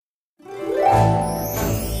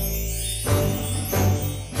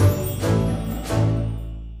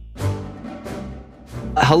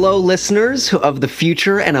Hello, listeners of the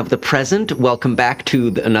future and of the present. Welcome back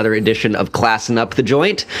to another edition of Classin Up the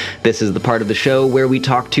Joint. This is the part of the show where we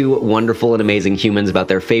talk to wonderful and amazing humans about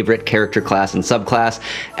their favorite character class and subclass,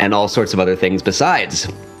 and all sorts of other things besides.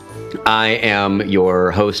 I am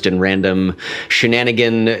your host and random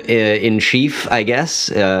shenanigan in chief, I guess,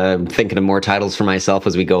 thinking of more titles for myself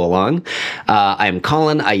as we go along. I am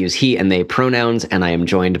Colin. I use he and they pronouns, and I am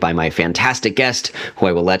joined by my fantastic guest, who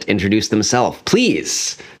I will let introduce themselves.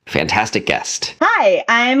 Please, fantastic guest. Hi,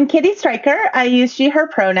 I'm Kitty Stryker. I use she, her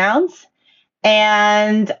pronouns,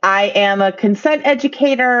 and I am a consent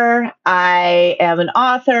educator. I am an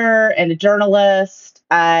author and a journalist.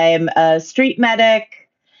 I'm a street medic.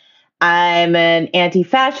 I'm an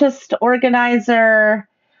anti-fascist organizer.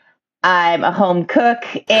 I'm a home cook,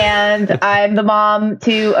 and I'm the mom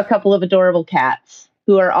to a couple of adorable cats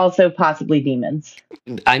who are also possibly demons.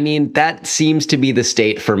 I mean, that seems to be the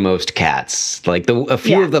state for most cats. Like a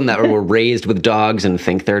few of them that were raised with dogs and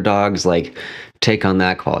think they're dogs, like take on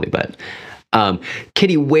that quality. But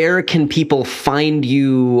Kitty, where can people find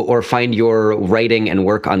you or find your writing and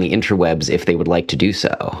work on the interwebs if they would like to do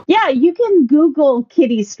so? Yeah, you can Google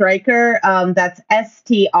Kitty Stryker. That's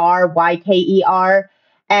Stryker,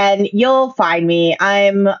 and you'll find me.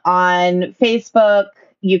 I'm on Facebook.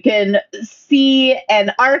 You can see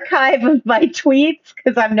an archive of my tweets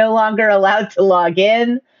because I'm no longer allowed to log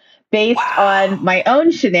in based on my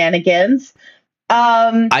own shenanigans.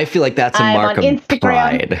 I feel like that's a mark of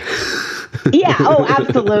pride. Yeah. Oh,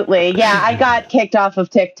 absolutely. Yeah. I got kicked off of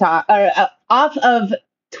TikTok or off of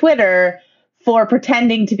Twitter for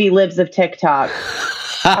pretending to be libs of TikTok.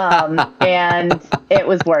 And it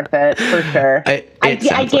was worth it for sure.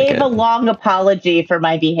 I gave a long apology for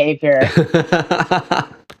my behavior.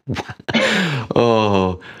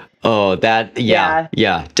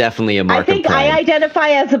 Yeah, definally a mark of pride. I identify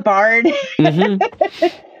as a bard. Mm-hmm.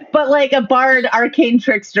 But like a bard arcane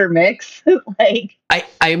trickster mix. I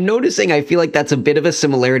am noticing, I feel like that's a bit of a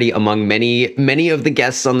similarity among many of the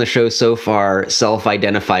guests on the show so far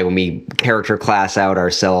self-identify when we character class out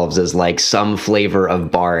ourselves as like some flavor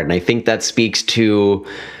of bard. And I think that speaks to,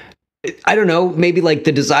 I don't know, maybe like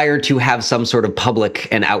the desire to have some sort of public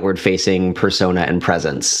and outward facing persona and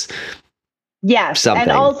presence. Yes. Something.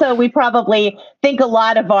 And also we probably think a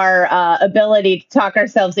lot of our ability to talk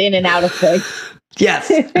ourselves in and out of things.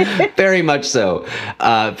 Yes, very much so.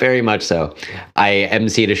 Very much so. I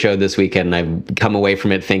emceed a show this weekend and I've come away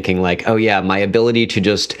from it thinking like, oh yeah, my ability to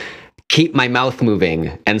just keep my mouth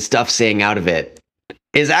moving and stuff saying out of it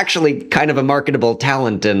is actually kind of a marketable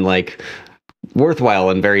talent and like worthwhile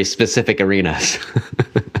in very specific arenas.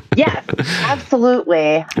 Yes,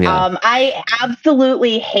 absolutely. Yeah. I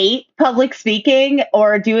absolutely hate public speaking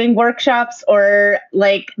or doing workshops or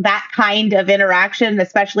like that kind of interaction,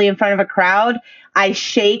 especially in front of a crowd. I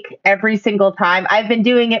shake every single time. I've been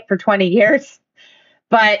doing it for 20 years,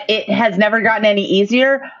 but it has never gotten any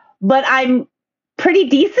easier. But I'm pretty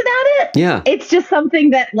decent at it. Yeah. It's just something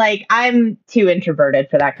that like I'm too introverted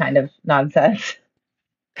for that kind of nonsense.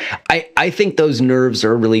 I think those nerves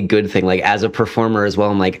are a really good thing. Like as a performer as well,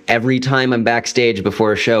 I'm like every time I'm backstage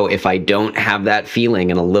before a show, if I don't have that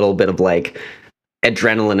feeling and a little bit of like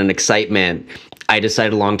adrenaline and excitement, I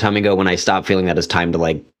decided a long time ago when I stopped feeling that it's time to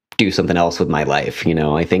like do something else with my life. You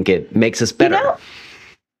know, I think it makes us better. You know,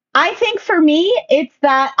 I think for me, it's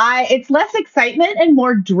that it's less excitement and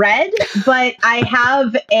more dread, but I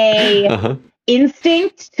have a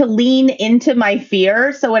instinct to lean into my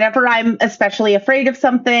fear. So whenever I'm especially afraid of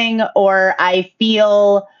something or I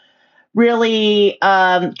feel really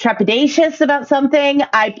trepidatious about something,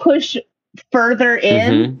 I push further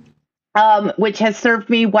in, which has served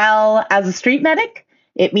me well as a street medic.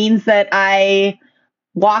 It means that I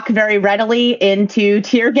walk very readily into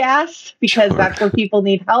tear gas because that's where people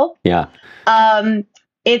need help. Yeah.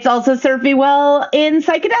 It's also served me well in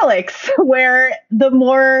psychedelics, where the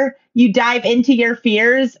more you dive into your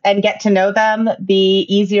fears and get to know them, the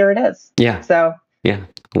easier it is. Yeah. So, yeah.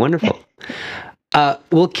 Wonderful.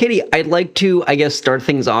 Well, Kitty, I'd like to, I guess, start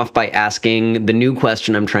things off by asking the new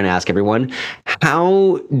question I'm trying to ask everyone.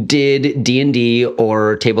 How did D&D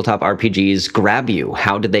or tabletop RPGs grab you?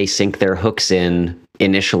 How did they sink their hooks in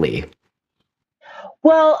initially?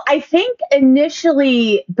 Well, I think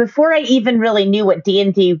initially, before I even really knew what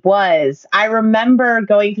D&D was, I remember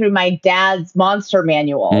going through my dad's monster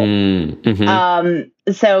manual.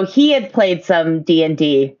 So he had played some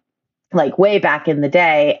D&D like way back in the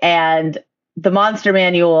day, and the monster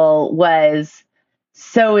manual was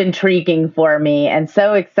so intriguing for me and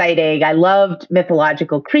so exciting. I loved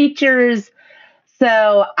mythological creatures.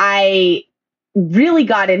 So I really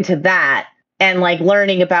got into that. and like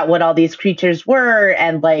learning about what all these creatures were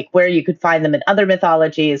and like where you could find them in other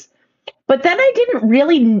mythologies. But then I didn't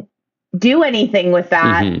really do anything with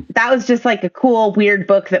that. That was just like a cool, weird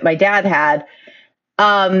book that my dad had.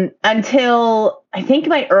 Until I think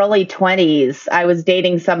my early 20s, I was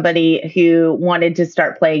dating somebody who wanted to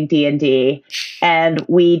start playing D&D, and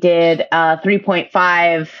we did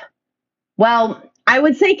 3.5. Well, I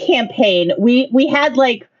would say campaign. We had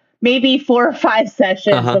like maybe 4 or 5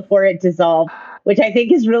 sessions before it dissolved, which I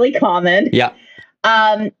think is really common. Yeah.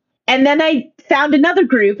 And then I found another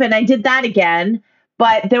group and I did that again,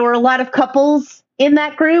 but there were a lot of couples in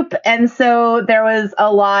that group, and so there was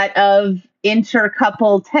a lot of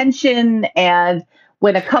inter-couple tension, and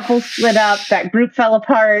when a couple split up, that group fell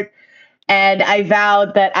apart. And I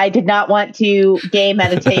vowed that I did not want to game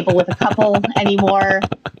at a table with a couple anymore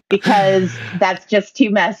because that's just too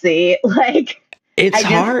messy. Like, it's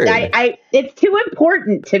hard. It's too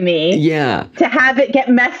important to me. Yeah. To have it get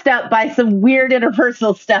messed up by some weird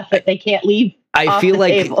interpersonal stuff that they can't leave. I feel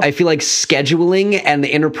like scheduling and the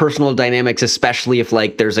interpersonal dynamics, especially if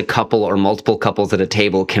like there's a couple or multiple couples at a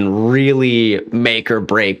table, can really make or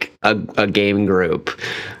break a game group.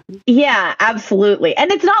 Yeah, absolutely.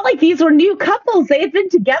 And it's not like these were new couples. They had been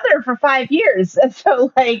together for 5 years.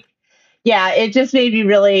 So like, yeah, it just made me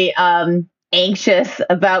really anxious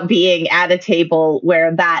about being at a table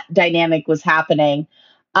where that dynamic was happening.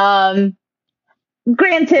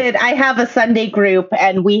 Granted, I have a Sunday group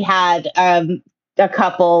and we had a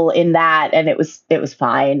couple in that, and it was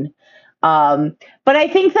fine. But I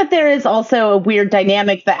think that there is also a weird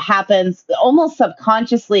dynamic that happens almost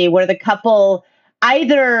subconsciously where the couple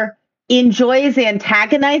either enjoys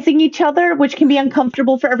antagonizing each other, which can be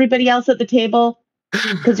uncomfortable for everybody else at the table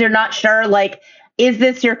because you're not sure, like, is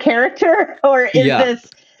this your character or is this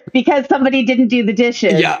because somebody didn't do the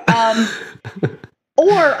dishes? Yeah.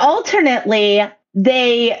 Or alternately,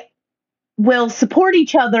 they will support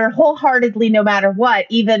each other wholeheartedly no matter what,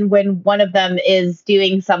 even when one of them is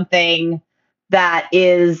doing something that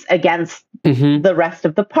is against the rest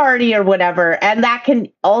of the party or whatever. And that can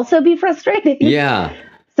also be frustrating. Yeah.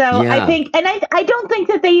 So I think, and I don't think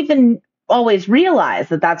that they even always realize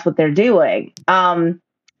that that's what they're doing.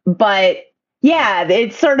 But yeah,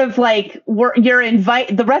 it's sort of like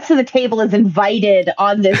the rest of the table is invited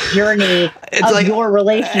on this journey of like, your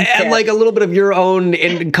relationship. And like a little bit of your own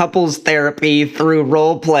in couples therapy through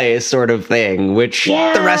role play sort of thing, which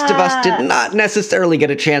the rest of us did not necessarily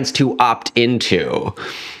get a chance to opt into.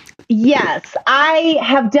 Yes, I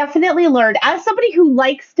have definitely learned, as somebody who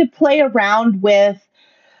likes to play around with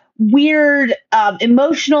weird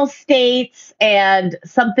emotional states and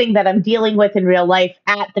something that I'm dealing with in real life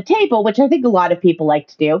at the table, which I think a lot of people like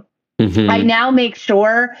to do. I now make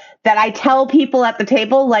sure that I tell people at the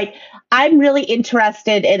table, like, I'm really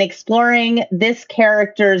interested in exploring this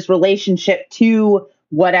character's relationship to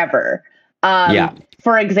whatever.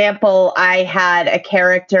 For example, I had a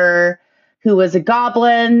character who was a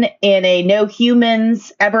goblin in a No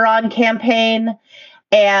Humans Eberron campaign.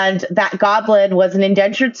 And that goblin was an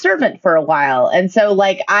indentured servant for a while. And so,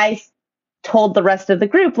 like, I told the rest of the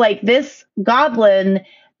group, like, this goblin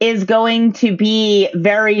is going to be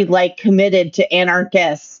very, like, committed to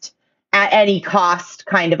anarchist at any cost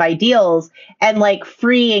kind of ideals and, like,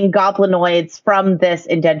 freeing goblinoids from this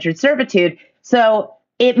indentured servitude. So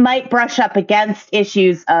it might brush up against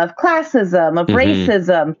issues of classism, of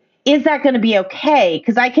racism. Is that going to be okay?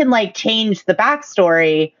 Because I can, like, change the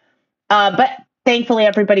backstory. But thankfully,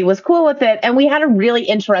 everybody was cool with it. And we had a really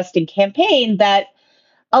interesting campaign that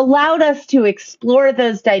allowed us to explore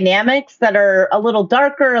those dynamics that are a little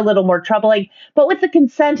darker, a little more troubling, but with the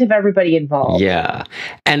consent of everybody involved. Yeah.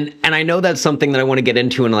 And I know that's something that I want to get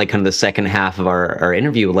into in like kind of the second half of our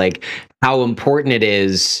interview, like how important it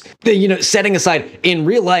is that, you know, setting aside in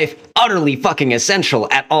real life, utterly fucking essential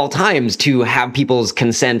at all times to have people's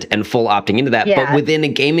consent and full opting into that. But within a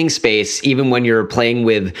gaming space, even when you're playing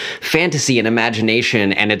with fantasy and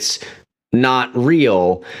imagination and it's not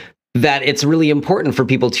real, that it's really important for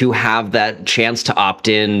people to have that chance to opt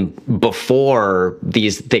in before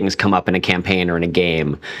these things come up in a campaign or in a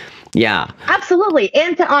game. Yeah. Absolutely.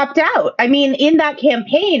 And to opt out. I mean, in that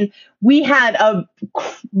campaign, we had a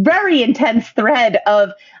very intense thread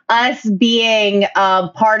of us being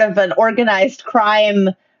part of an organized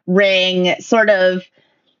crime ring, sort of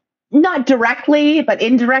not directly, but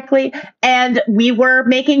indirectly. And we were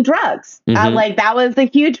making drugs. Like that was a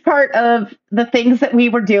huge part of the things that we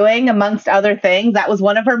were doing, amongst other things. That was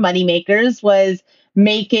one of our money makers, was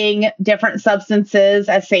making different substances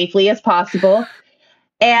as safely as possible.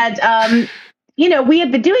 And, you know, we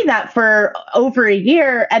had been doing that for over a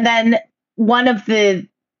year. And then one of the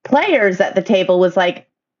players at the table was like,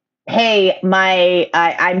 hey,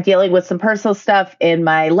 I'm dealing with some personal stuff in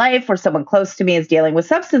my life, or someone close to me is dealing with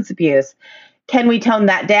substance abuse. Can we tone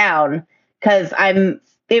that down? Because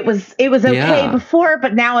it was okay Yeah. before,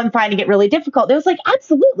 but now I'm finding it really difficult. It was like,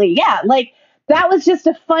 absolutely, yeah. Like that was just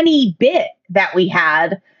a funny bit that we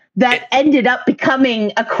had that ended up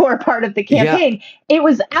becoming a core part of the Yeah. campaign. It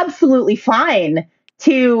was absolutely fine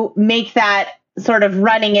to make that sort of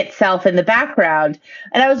running itself in the background.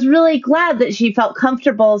 And I was really glad that she felt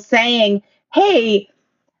comfortable saying, hey,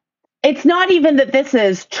 it's not even that this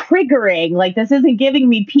is triggering, like this isn't giving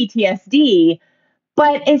me PTSD,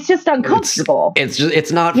 but it's just uncomfortable.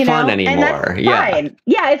 It's not fun and that's anymore. Yeah. fine.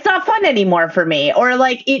 Yeah, it's not fun anymore for me. Or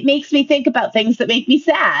like it makes me think about things that make me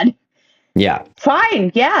sad. Yeah.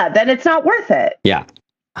 Fine. Yeah, then it's not worth it. Yeah.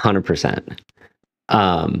 100%.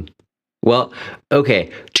 Well,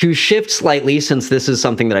 okay. To shift slightly, since this is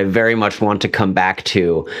something that I very much want to come back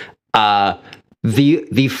to,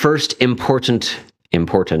 the first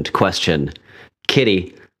important question,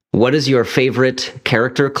 Kitty, what is your favorite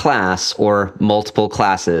character class or multiple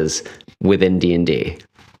classes within D&D?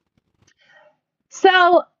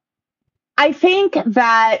 So I think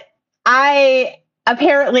that I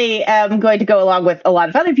apparently am going to go along with a lot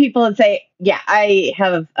of other people and say, yeah, I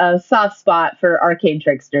have a soft spot for arcane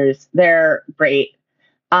tricksters. They're great.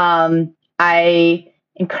 I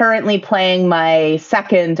am currently playing my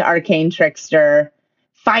second arcane trickster.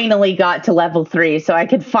 Finally got to level 3, so I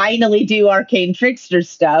could finally do arcane trickster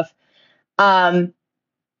stuff. And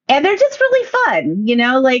they're just really fun,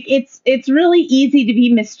 like it's really easy to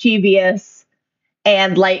be mischievous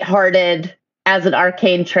and lighthearted as an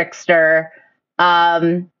arcane trickster.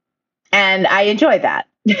 And I enjoy that.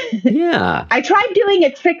 Yeah. I tried doing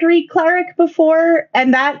a trickery cleric before,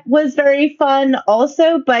 and that was very fun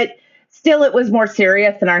also, but still it was more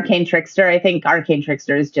serious than arcane trickster. I think arcane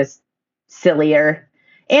trickster is just sillier.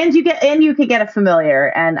 And you can get a familiar,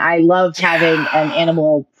 and I love having an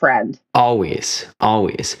animal friend. Always.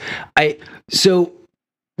 So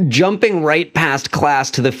jumping right past class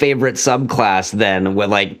to the favorite subclass, then we're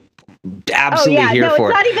like absolutely here for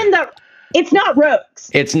it's it. not even it's not rogues.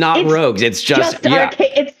 It's not rogues. It's just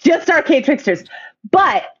it's just arcade tricksters.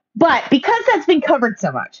 But because that's been covered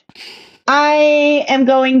so much, I am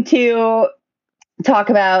going to talk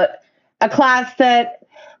about a class that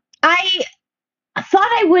I thought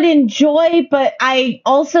I would enjoy, but I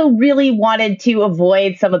also really wanted to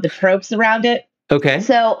avoid some of the tropes around it. Okay.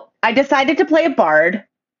 So I decided to play a bard.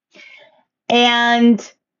 And,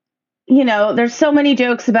 there's so many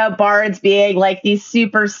jokes about bards being like these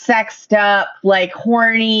super sexed up, like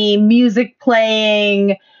horny music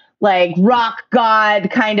playing, like rock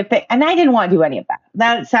god kind of thing. And I didn't want to do any of that.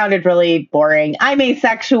 That sounded really boring. I'm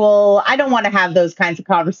asexual. I don't want to have those kinds of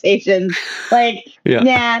conversations. Like,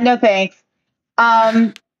 nah, no thanks.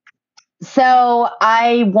 So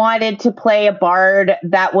I wanted to play a bard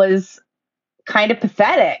that was kind of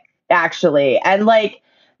pathetic, actually. And like,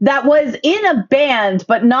 that was in a band,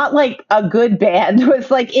 but not like a good band. It was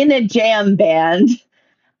like in a jam band.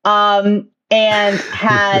 And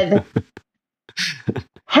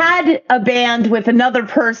had a band with another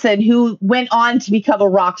person who went on to become a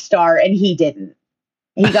rock star, and he didn't.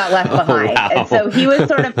 He got left behind. Wow. And so he was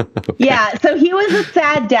sort of, so he was a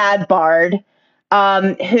sad dad bard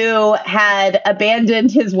who had abandoned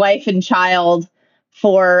his wife and child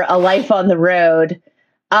for a life on the road.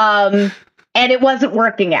 And it wasn't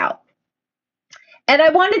working out. And I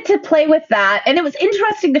wanted to play with that. And it was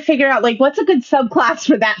interesting to figure out, like, what's a good subclass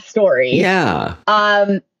for that story? Yeah.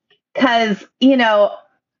 Because,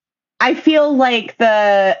 I feel like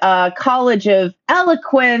the College of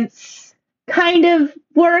Eloquence kind of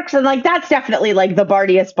works. And, like, that's definitely, like, the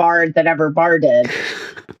bardiest bard that ever barded.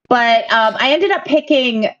 But I ended up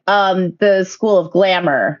picking the School of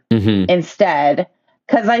Glamour instead.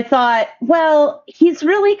 Because I thought, well, he's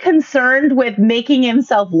really concerned with making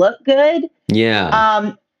himself look good.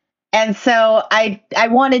 Yeah. And so I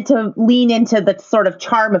wanted to lean into the sort of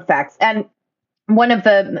charm effects. And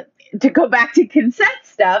to go back to consent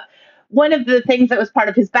stuff, one of the things that was part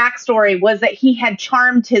of his backstory was that he had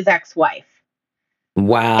charmed his ex-wife.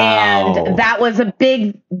 Wow. And that was a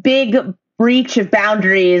big, big breach of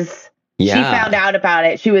boundaries. Yeah. She found out about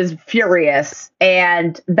it. She was furious.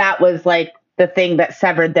 And that was like the thing that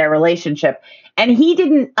severed their relationship. And he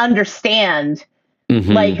didn't understand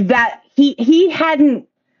like that. He hadn't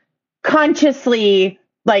consciously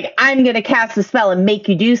like, I'm going to cast a spell and make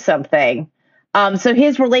you do something. So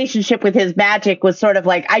his relationship with his magic was sort of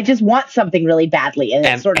like, I just want something really badly. And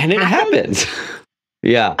it sort of happens.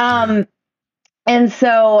 Yeah. And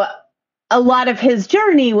so a lot of his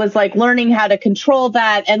journey was like learning how to control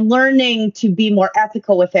that and learning to be more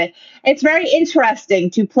ethical with it. It's very interesting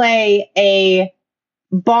to play a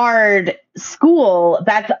bard school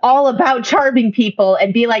that's all about charming people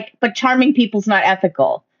and be like, but charming people's not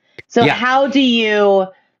ethical. So how do you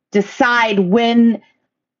decide when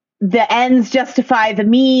the ends justify the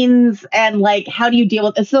means, and like how do you deal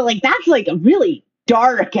with it? So like that's like a really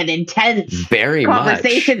dark and intense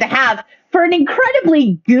conversation to have for an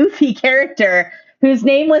incredibly goofy character whose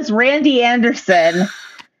name was Randy Anderson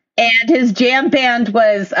and his jam band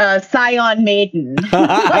was Scion Maiden.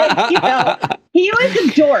 Like, you know, he was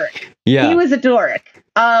a dork. Yeah. He was a dork.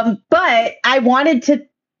 But I wanted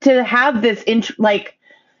to have this like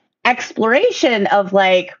exploration of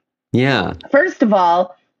like, first of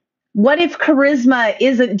all, what if charisma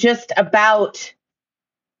isn't just about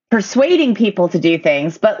persuading people to do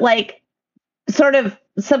things, but like sort of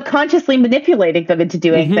subconsciously manipulating them into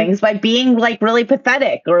doing things by being like really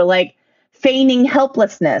pathetic or like feigning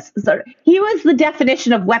helplessness. So he was the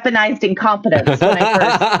definition of weaponized incompetence when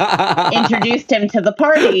I first introduced him to the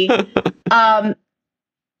party.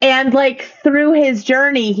 And like through his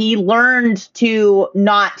journey, he learned to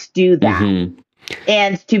not do that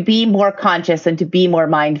and to be more conscious and to be more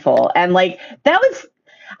mindful. And like that was,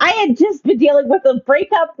 I had just been dealing with a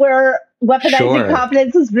breakup where weaponizing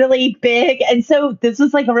confidence was really big. And so this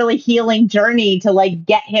was like a really healing journey to like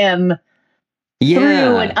get him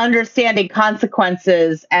through and understanding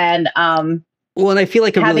consequences and well, and I feel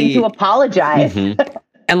like having to apologize.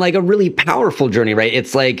 And like a really powerful journey, right?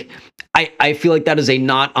 It's like I feel like that is a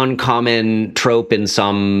not uncommon trope in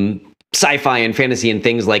some sci-fi and fantasy and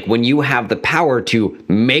things, like when you have the power to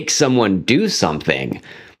make someone do something,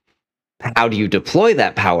 how do you deploy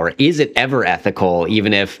that power? Is it ever ethical?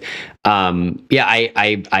 Even if,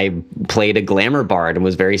 I played a glamour bard and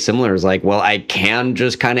was very similar. It was like, well, I can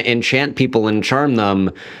just kind of enchant people and charm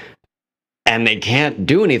them and they can't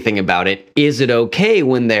do anything about it. Is it okay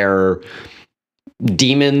when they're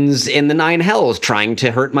demons in the nine hells trying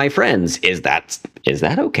to hurt my friends? Is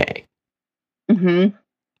that okay?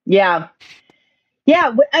 Yeah.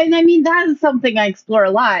 Yeah, and I mean, that is something I explore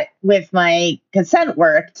a lot with my consent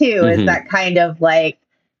work, too, is that kind of like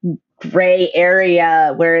gray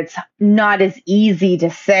area where it's not as easy to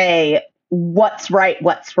say what's right,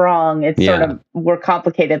 what's wrong. It's sort of more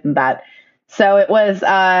complicated than that. So it was,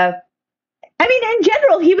 I mean, in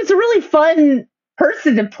general, he was a really fun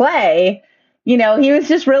person to play. You know, he was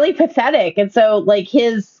just really pathetic. And so like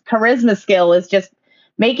his charisma skill was just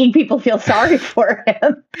making people feel sorry for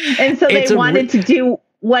him. And so they wanted to do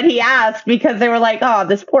what he asked because they were like, oh,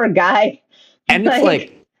 this poor guy. And it's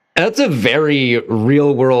like, that's a very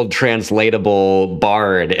real world translatable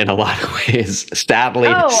bard in a lot of ways, sadly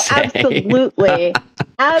to say. Absolutely.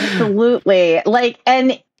 Absolutely. Like,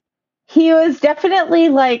 and he was definitely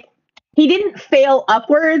like, he didn't fail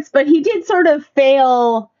upwards, but he did sort of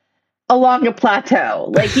fail along a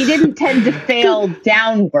plateau. Like he didn't tend to fail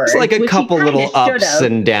downwards. It's like a couple little ups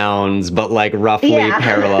and downs, but like roughly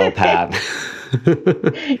parallel path.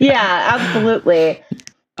 Yeah, absolutely.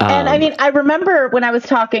 And I mean, I remember when I was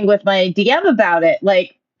talking with my DM about it,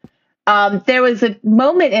 like there was a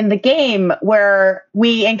moment in the game where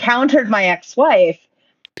we encountered my ex-wife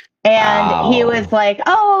and he was like,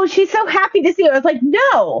 oh, she's so happy to see her. I was like,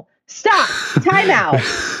 no, stop, time out.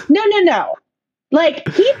 No. Like,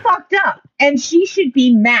 he fucked up, and she should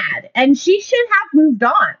be mad, and she should have moved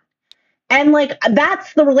on. And, like,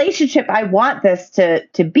 that's the relationship I want this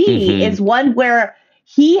to be, is one where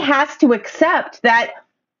he has to accept that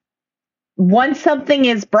once something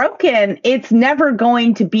is broken, it's never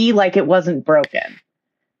going to be like it wasn't broken.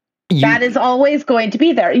 That is always going to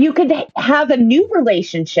be there. You could have a new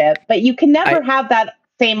relationship, but you can never have that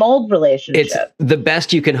same old relationship. It's the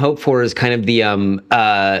best you can hope for is kind of the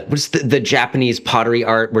what's the Japanese pottery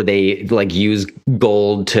art where they like use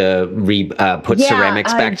gold to put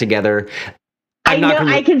ceramics back together.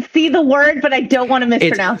 I can see the word, but I don't want to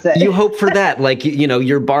mispronounce it. You hope for that. Like, you know,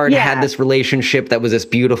 your bard had this relationship that was this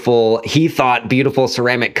beautiful, he thought beautiful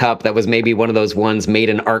ceramic cup that was maybe one of those ones made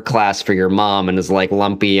in art class for your mom and is like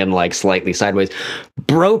lumpy and like slightly sideways.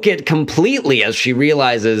 Broke it completely as she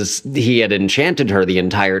realizes he had enchanted her the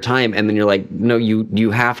entire time. And then you're like, no,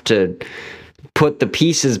 you have to put the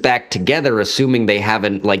pieces back together, assuming they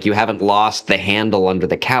haven't, like, you haven't lost the handle under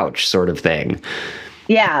the couch sort of thing.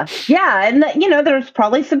 Yeah. And, you know, there's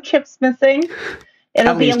probably some chips missing.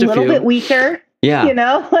 It'll be a little bit weaker. Yeah. You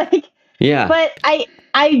know, like, but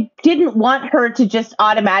I didn't want her to just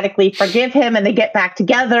automatically forgive him and they get back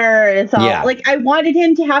together. It's all like, I wanted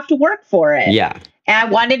him to have to work for it. Yeah. And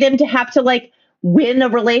I wanted him to have to like win a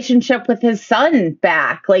relationship with his son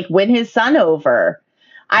back, like win his son over.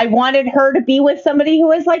 I wanted her to be with somebody who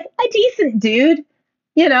was like a decent dude,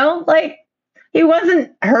 like he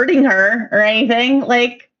wasn't hurting her or anything.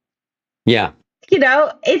 Like, Yeah.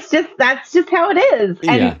 that's just how it is.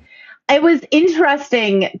 And Yeah. it was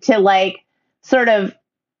interesting to like sort of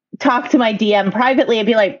talk to my DM privately and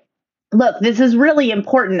be like, look, this is really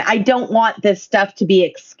important. I don't want this stuff to be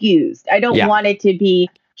excused. I don't want it to be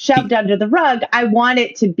shoved under the rug. I want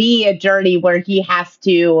it to be a journey where he has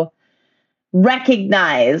to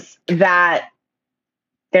recognize that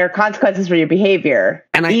there are consequences for your behavior,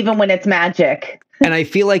 even when it's magic. And I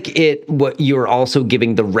feel like what you're also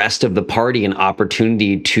giving the rest of the party an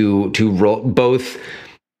opportunity to both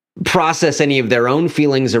process any of their own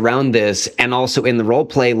feelings around this, and also in the role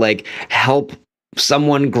play, like help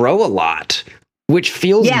someone grow a lot, which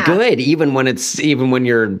feels good, even when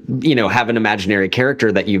you're, have an imaginary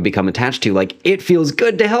character that you've become attached to. Like, it feels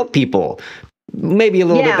good to help people. Maybe a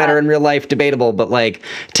little bit better in real life, debatable, but like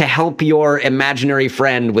to help your imaginary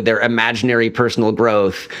friend with their imaginary personal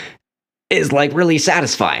growth is like really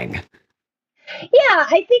satisfying. Yeah,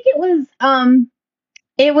 I think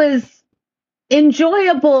it was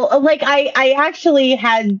enjoyable. Like I actually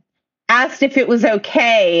had asked if it was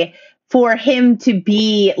okay for him to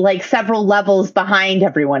be like several levels behind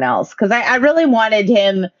everyone else, because I really wanted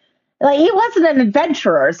him, like, he wasn't an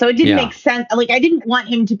adventurer, so it didn't make sense. Like, I didn't want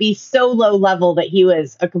him to be so low level that he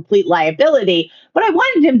was a complete liability, but I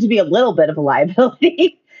wanted him to be a little bit of a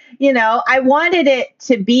liability. I wanted it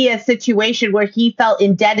to be a situation where he felt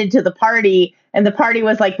indebted to the party, and the party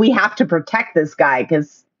was like, we have to protect this guy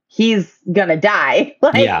because he's gonna die.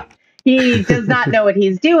 Like, he does not know what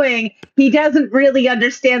he's doing. He doesn't really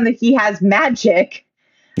understand that he has magic.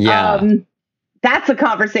 That's a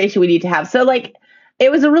conversation we need to have. So, like, it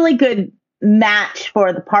was a really good match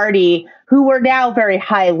for the party, who were now very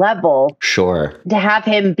high level. Sure. To have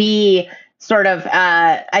him be sort of,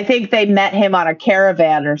 I think they met him on a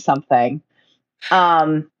caravan or something.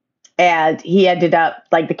 And he ended up,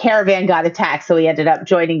 like, the caravan got attacked, so he ended up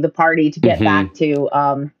joining the party to get back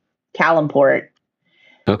to Calimport.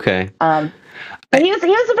 Okay. But he was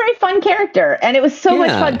a very fun character, and it was so much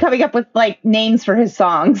fun coming up with like names for his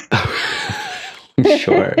songs.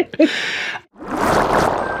 Sure.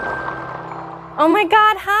 Oh my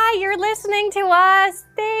God, hi, you're listening to us.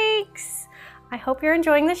 Thanks. I hope you're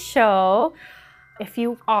enjoying the show. If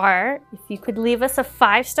you are, if you could leave us a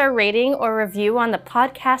 5-star rating or review on the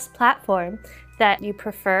podcast platform that you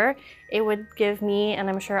prefer, it would give me, and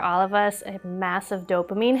I'm sure all of us, a massive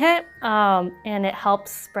dopamine hit. And it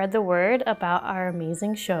helps spread the word about our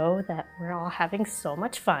amazing show that we're all having so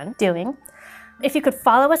much fun doing. If you could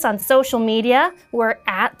follow us on social media, we're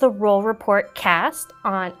at The Roll Report Cast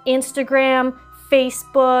on Instagram,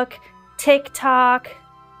 Facebook, TikTok,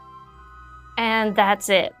 and that's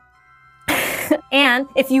it. And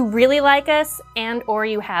if you really like us, and or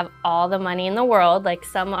you have all the money in the world, like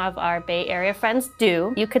some of our Bay Area friends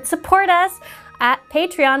do, you could support us at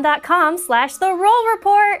patreon.com/The Roll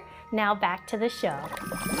Report. Now back to the show.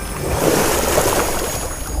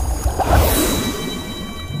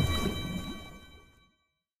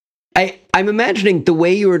 I'm imagining the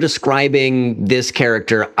way you were describing this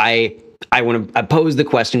character, I want to pose the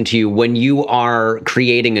question to you. When you are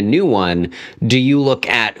creating a new one, do you look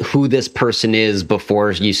at who this person is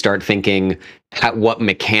before you start thinking, what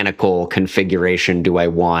mechanical configuration do I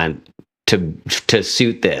want to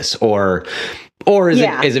suit this? Or is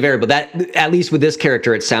it variable? That, at least with this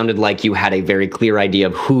character, it sounded like you had a very clear idea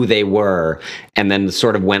of who they were, and then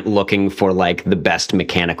sort of went looking for like the best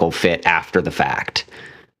mechanical fit after the fact,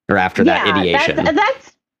 or after that ideation.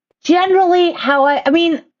 That's generally how I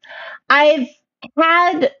mean, I've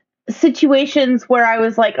had situations where I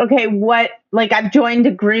was like, okay, I've joined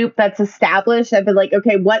a group that's established. I've been like,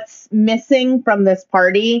 okay, what's missing from this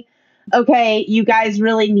party? Okay, you guys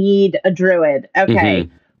really need a druid. Okay,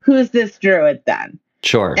 who's this druid then?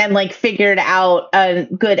 Sure. And like figured out a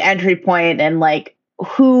good entry point, and like,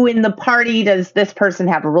 who in the party does this person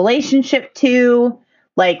have a relationship to?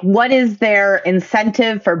 Like, what is their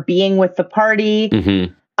incentive for being with the party?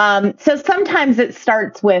 So sometimes it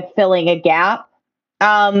starts with filling a gap.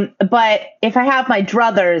 But if I have my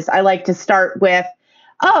druthers, I like to start with,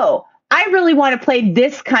 I really want to play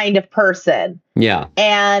this kind of person. Yeah.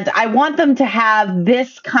 And I want them to have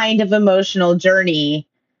this kind of emotional journey.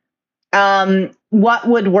 What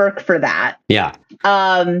would work for that? Yeah.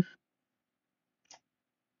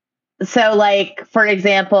 So, like, for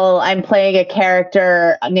example, I'm playing a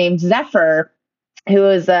character named Zephyr, who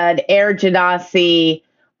is an Air Genasi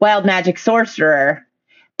wild magic sorcerer.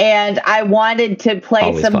 And I wanted to play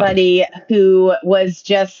Always somebody who was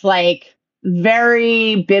just like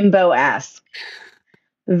very bimbo-esque,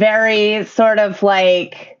 very sort of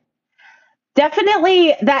like,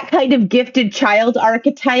 definitely that kind of gifted child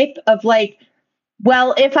archetype of like,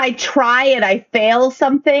 well, if I try and I fail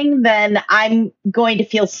something, then I'm going to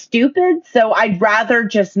feel stupid. So I'd rather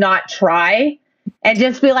just not try and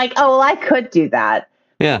just be like, oh, well, I could do that.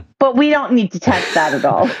 Yeah. But we don't need to test that at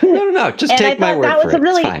all. No. Just take my word for it.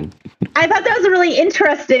 It's fine. I thought that was a really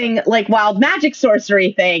interesting, like, wild magic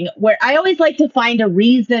sorcery thing, where I always like to find a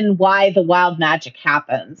reason why the wild magic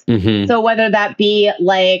happens. Mm-hmm. So whether that be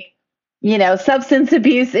like, you know, substance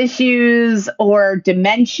abuse issues or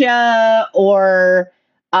dementia or,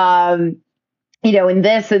 you know, in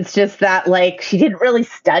this, it's just that like she didn't really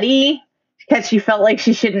study because she felt like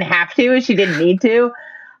she shouldn't have to, she didn't need to.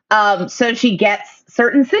 So she gets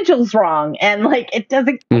certain sigils wrong and like it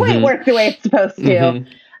doesn't quite work the way it's supposed to.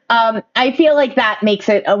 Mm-hmm. I feel like that makes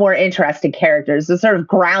it a more interesting character. So it sort of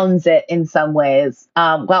grounds it in some ways,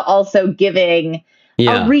 while also giving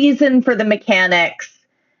a reason for the mechanics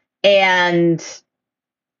and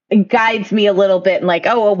guides me a little bit and like,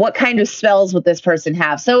 oh, well, what kind of spells would this person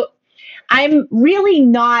have? So I'm really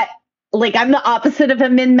not like, I'm the opposite of a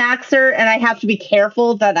min-maxer, and I have to be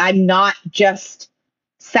careful that I'm not just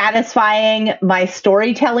satisfying my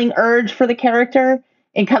storytelling urge for the character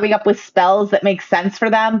and coming up with spells that make sense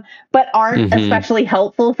for them, but aren't especially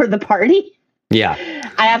helpful for the party. Yeah.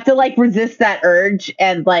 I have to like resist that urge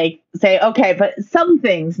and like say, okay, but some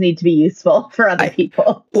things need to be useful for other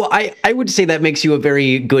people. Well, I would say that makes you a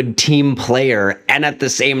very good team player. And at the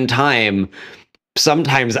same time,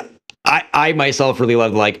 sometimes I myself really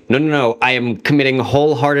love like, no, I am committing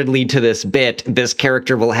wholeheartedly to this bit. This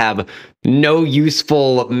character will have no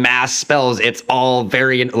useful mass spells. It's all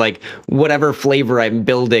very like whatever flavor I'm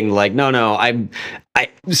building. Like, no, I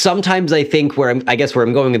sometimes I think where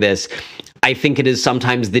I'm going with this, I think it is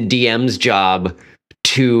sometimes the DM's job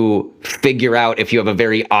to figure out if you have a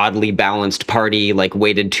very oddly balanced party, like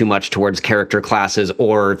weighted too much towards character classes,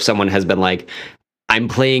 or if someone has been like, I'm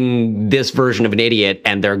playing this version of an idiot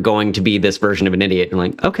and they're going to be this version of an idiot. And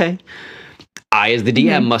like, okay, I as the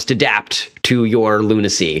DM must adapt to your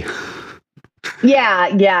lunacy. Yeah.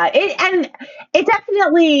 It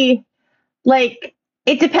definitely, like,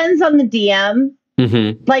 it depends on the DM.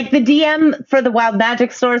 Mm-hmm. Like the DM for the Wild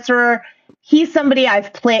Magic Sorcerer, he's somebody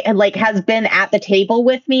I've played, like has been at the table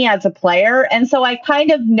with me as a player. And so I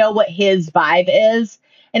kind of know what his vibe is.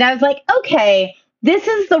 And I was like, okay, this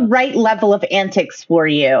is the right level of antics for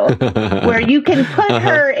you, where you can put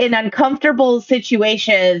her in uncomfortable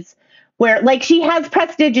situations where like she has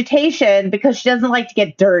prestidigitation because she doesn't like to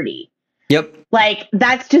get dirty. Yep. Like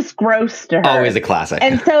that's just gross to her. Always a classic.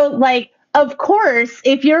 And so like, of course,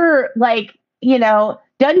 if you're like, you know,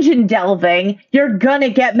 dungeon delving, you're gonna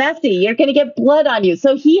get messy. You're gonna get blood on you.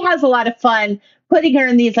 So he has a lot of fun putting her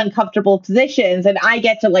in these uncomfortable positions, and I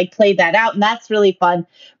get to like play that out, and that's really fun.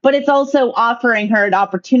 But it's also offering her an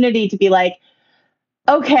opportunity to be like,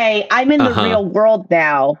 okay, I'm in the real world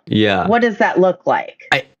now. Yeah. What does that look like?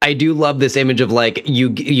 I do love this image of like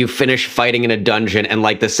you finish fighting in a dungeon and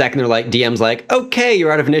like the second they're like DM's like, okay,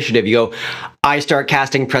 you're out of initiative. You go, I start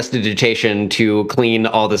casting prestidigitation to clean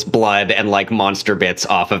all this blood and like monster bits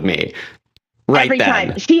off of me. Right every then.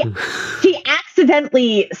 Time. She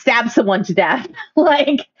accidentally stabs someone to death.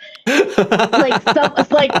 like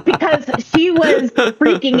because she was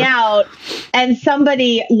freaking out and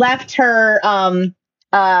somebody left her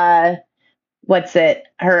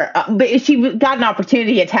but she got an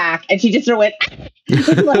opportunity attack and she just sort of went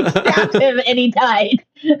like stabbed him and he died.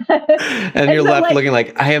 and you're so, left like, looking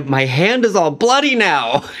like my hand is all bloody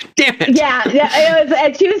now. Damn it. Yeah, it was,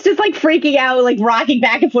 and she was just like freaking out, like rocking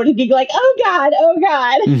back and forth and being like, oh god,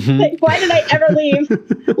 mm-hmm. Like, why did I ever leave?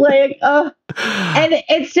 Like, and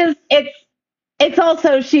it's just it's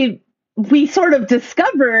also we sort of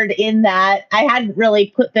discovered in that I hadn't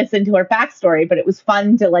really put this into her backstory, but it was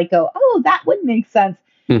fun to like go, oh, that would make sense.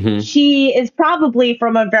 Mm-hmm. She is probably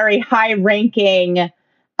from a very high-ranking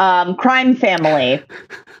crime family,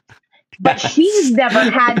 but she's never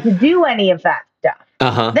had to do any of that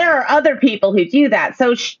stuff. There are other people who do that,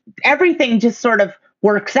 so everything just sort of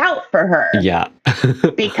works out for her. Yeah.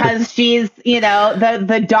 because she's, you know,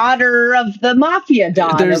 the daughter of the mafia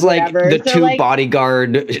don. There's like the two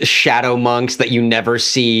bodyguard shadow monks that you never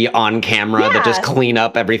see on camera that just clean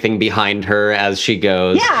up everything behind her as she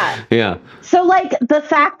goes. Yeah. Yeah. So like the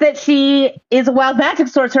fact that she is a wild magic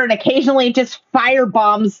sorcerer and occasionally just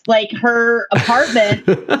firebombs like her apartment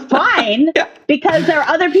is fine because there are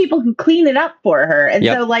other people who clean it up for her. And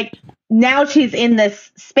so like now she's in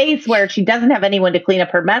this space where she doesn't have anyone to clean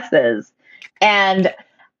up her messes. And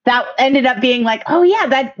that ended up being like, oh yeah,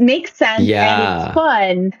 that makes sense. And it's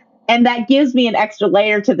fun. And that gives me an extra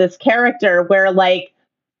layer to this character where like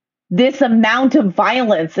this amount of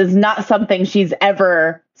violence is not something she's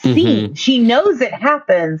ever seen. She knows it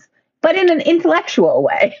happens, but in an intellectual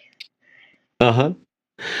way.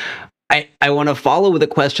 I want to follow with a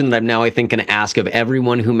question that I'm now, I think, going to ask of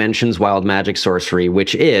everyone who mentions wild magic sorcery,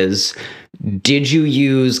 which is, did you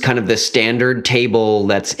use kind of the standard table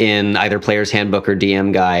that's in either Player's Handbook or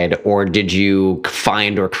DM Guide, or did you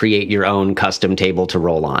find or create your own custom table to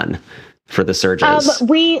roll on for the surges?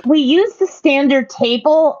 We use the standard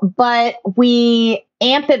table, but we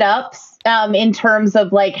amp it up in terms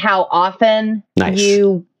of like how often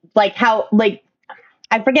you like how like.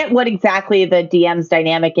 I forget what exactly the DM's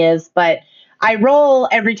dynamic is, but I roll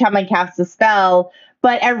every time I cast a spell,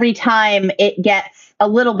 but every time it gets a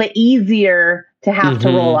little bit easier to have to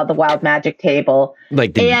roll on the wild magic table.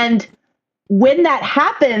 And when that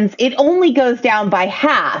happens, it only goes down by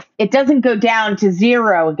half. It doesn't go down to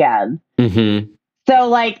 0 again. So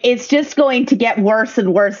like, it's just going to get worse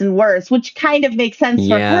and worse and worse, which kind of makes sense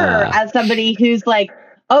for her as somebody who's like,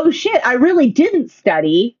 oh shit, I really didn't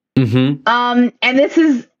study. And this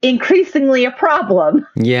is increasingly a problem.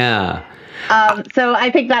 So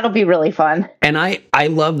I think that'll be really fun. And I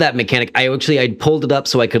love that mechanic. I pulled it up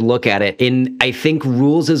so I could look at it. I think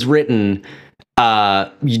rules is written,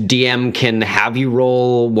 DM can have you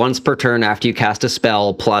roll once per turn after you cast a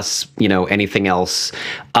spell plus, anything else.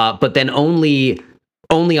 But then only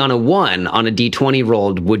on a 1 on a d20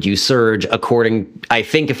 rolled would you surge according, I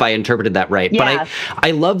think, if I interpreted that right. But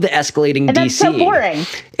I love the escalating and DC. That's so boring.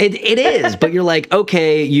 It is, but you're like,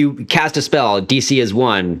 okay, you cast a spell, DC is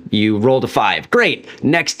 1, you rolled a 5. Great.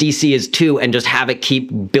 Next DC is 2, and just have it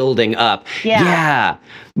keep building up. Yeah.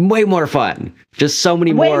 Way more fun. Just so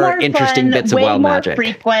many more interesting bits of wild magic. Way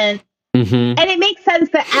more frequent. And it makes sense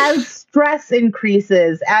that as stress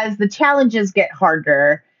increases, as the challenges get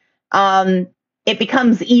harder, it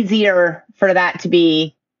becomes easier for that to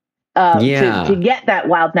be to get that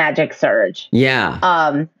wild magic surge.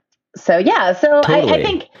 So totally. I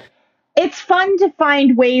think it's fun to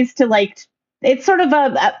find ways to like, it's sort of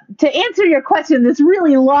to answer your question this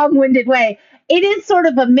really long-winded way, it is sort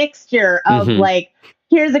of a mixture of like,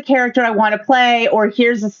 here's a character I want to play, or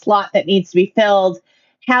here's a slot that needs to be filled.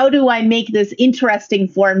 How do I make this interesting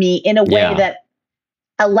for me in a way that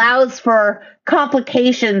allows for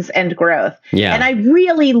complications and growth? And I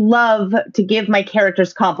really love to give my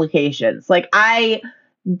characters complications. Like, I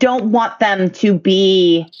don't want them to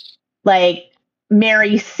be like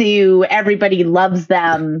Mary Sue, everybody loves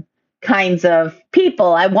them kinds of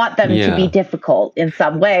people. I want them to be difficult in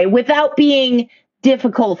some way without being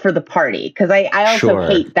difficult for the party, because I also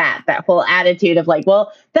hate that whole attitude of like,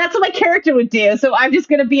 well, that's what my character would do, so I'm just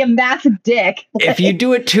gonna be a massive dick. If you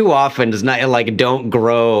do it too often, does not like don't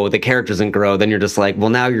grow, the character doesn't grow, then you're just like,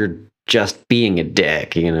 well, now you're just being a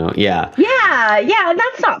dick, yeah, and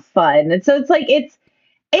that's not fun. And so it's like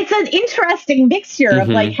it's an interesting mixture of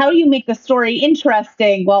like, how do you make the story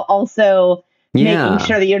interesting while also making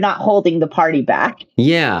sure that you're not holding the party back?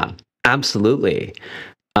 Absolutely.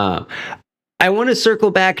 I want to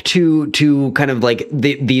circle back to kind of like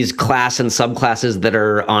these class and subclasses that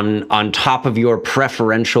are on top of your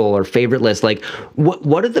preferential or favorite list. Like,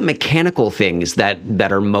 what are the mechanical things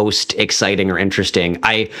that are most exciting or interesting?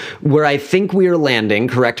 Where I think we are landing,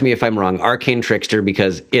 correct me if I'm wrong, Arcane Trickster,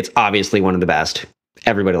 because it's obviously one of the best.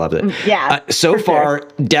 Everybody loves it. So far,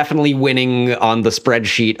 definitely winning on the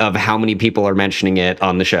spreadsheet of how many people are mentioning it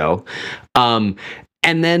on the show.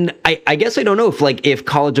 And then I guess I don't know if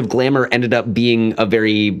College of Glamour ended up being a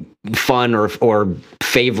very fun or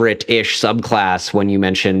favorite-ish subclass when you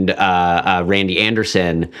mentioned Randy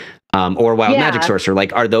Anderson or Wild Magic Sorcerer.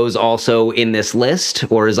 Like, are those also in this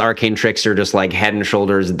list, or is Arcane Trickster just like head and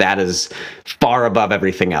shoulders that is far above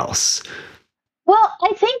everything else? Well,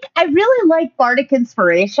 I think I really like Bardic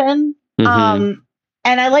Inspiration. And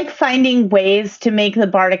I like finding ways to make the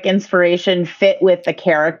Bardic Inspiration fit with the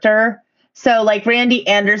character. So like Randy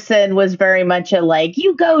Anderson was very much a like,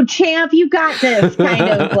 you go champ, you got this kind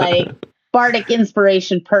of like Bardic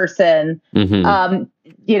Inspiration person.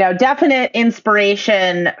 Definite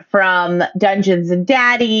inspiration from Dungeons and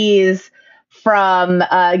Daddies, from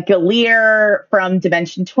Galir, from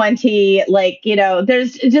Dimension 20. Like,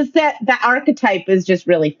 there's just that archetype is just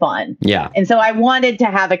really fun. And so I wanted to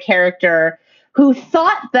have a character who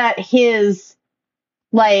thought that his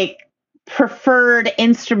like preferred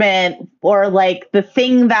instrument or like the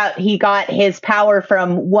thing that he got his power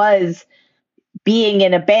from was being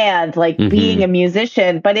in a band, like being a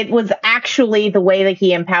musician, but it was actually the way that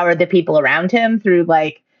he empowered the people around him through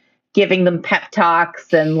like giving them pep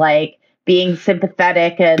talks and like being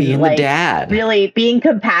sympathetic and being like the dad. really being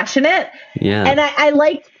compassionate. Yeah. And I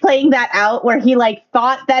liked playing that out where he like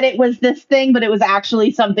thought that it was this thing, but it was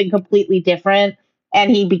actually something completely different. And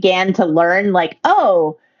he began to learn like,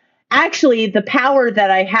 oh, actually the power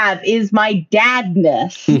that I have is my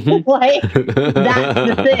dadness. Like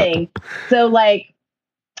that's the thing. So like,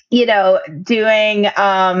 you know, doing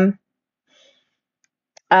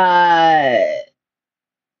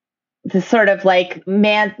the sort of like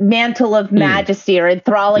mantle of majesty or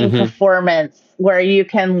enthralling performance where you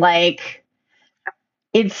can like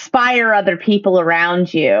inspire other people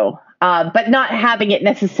around you, but not having it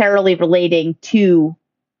necessarily relating to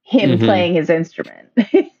him playing his instrument.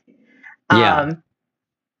 Yeah.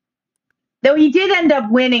 Though he did end up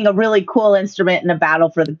winning a really cool instrument in a battle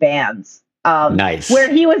for the bands. Nice. Where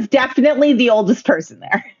he was definitely the oldest person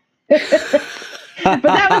there. But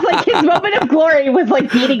that was like his moment of glory, was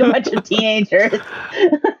like beating a bunch of teenagers.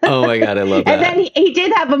 Oh my God, I love that. And then he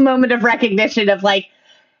did have a moment of recognition of like,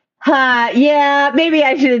 yeah, maybe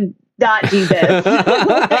I should not do this.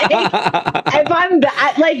 Like, if I'm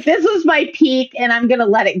like, this was my peak and I'm going to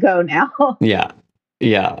let it go now. Yeah.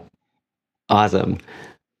 Yeah. Awesome.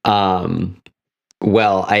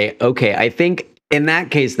 Well, I think in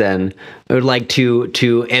that case, then I would like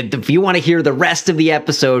to, and if you want to hear the rest of the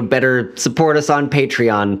episode, better support us on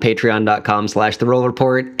Patreon, patreon.com/The Roll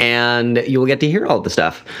Report, and you will get to hear all the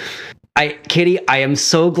stuff. Kitty, I am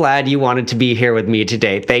so glad you wanted to be here with me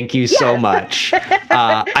today. Thank you so much.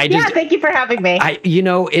 Thank you for having me.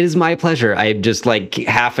 It is my pleasure. I just like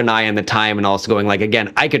half an eye on the time and also going like,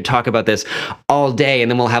 again, I could talk about this all day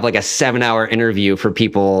and then we'll have like a 7-hour interview for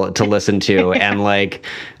people to listen to. And like,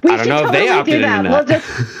 I don't know if they opted in or not.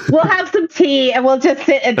 We'll have some tea and we'll just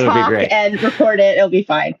sit and talk and record it. It'll be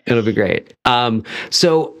fine. It'll be great.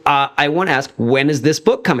 So I want to ask, when is this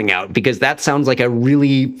book coming out? Because that sounds like a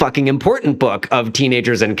really fucking important book of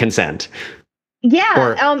teenagers and consent.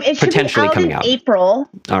 Yeah, it should potentially be out coming in out. April.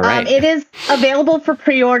 All right. It is available for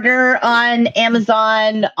pre-order on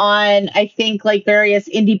Amazon, on I think like various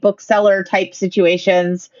indie bookseller type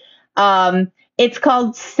situations. It's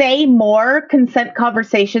called Say More: Consent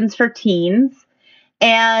Conversations for Teens,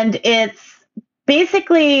 and it's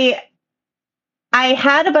basically, I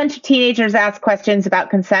had a bunch of teenagers ask questions about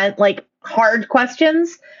consent, like hard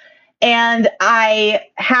questions, and I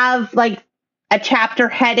have like a chapter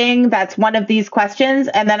heading that's one of these questions,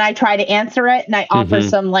 and then I try to answer it, and I offer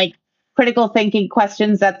some like critical thinking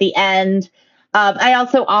questions at the end. I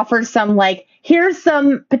also offer some like, here's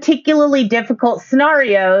some particularly difficult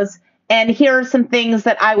scenarios, and here are some things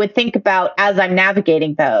that I would think about as I'm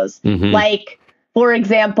navigating those. Like, for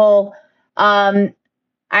example, I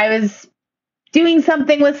was doing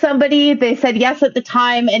something with somebody, they said yes at the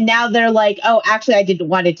time, and now they're like, oh, actually, I didn't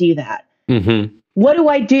want to do that. What do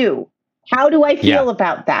I do? How do I feel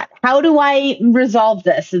about that? How do I resolve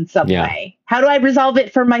this in some way? How do I resolve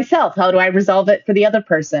it for myself? How do I resolve it for the other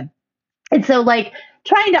person? And so like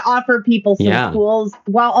trying to offer people some tools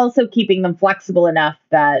while also keeping them flexible enough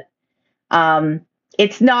that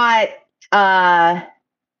it's not,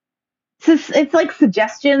 it's like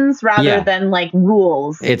suggestions rather than like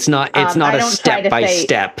rules. It's not a step by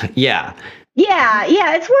step. Yeah. Yeah,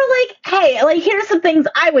 it's more like, hey, like here's some things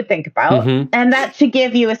I would think about, and that should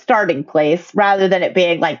give you a starting place rather than it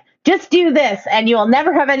being like, just do this and you'll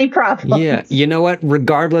never have any problems. Yeah, you know what?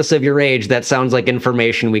 Regardless of your age, that sounds like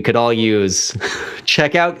information we could all use.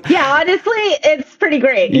 Check out. Yeah, honestly, it's pretty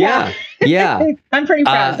great. Yeah. I'm pretty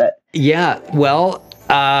proud of it. Yeah, well,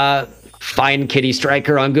 find Kitty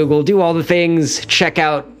Stryker on Google, do all the things, check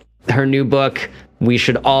out her new book. We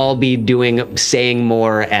should all be saying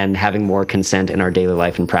more and having more consent in our daily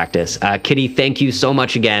life and practice. Kitty, thank you so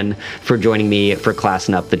much again for joining me for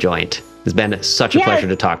Classin Up the Joint. It's been such a pleasure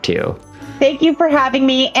to talk to you. Thank you for having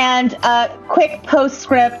me. And quick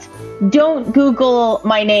postscript, don't Google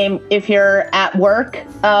my name if you're at work,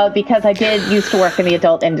 because I did used to work in the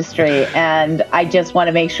adult industry, and I just want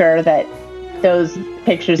to make sure that those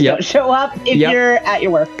pictures don't show up if you're at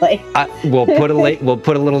your workplace. We'll put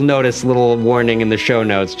a little notice, little warning in the show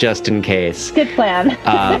notes just in case. Good plan.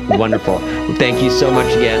 Wonderful. Well, thank you so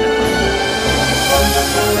much again.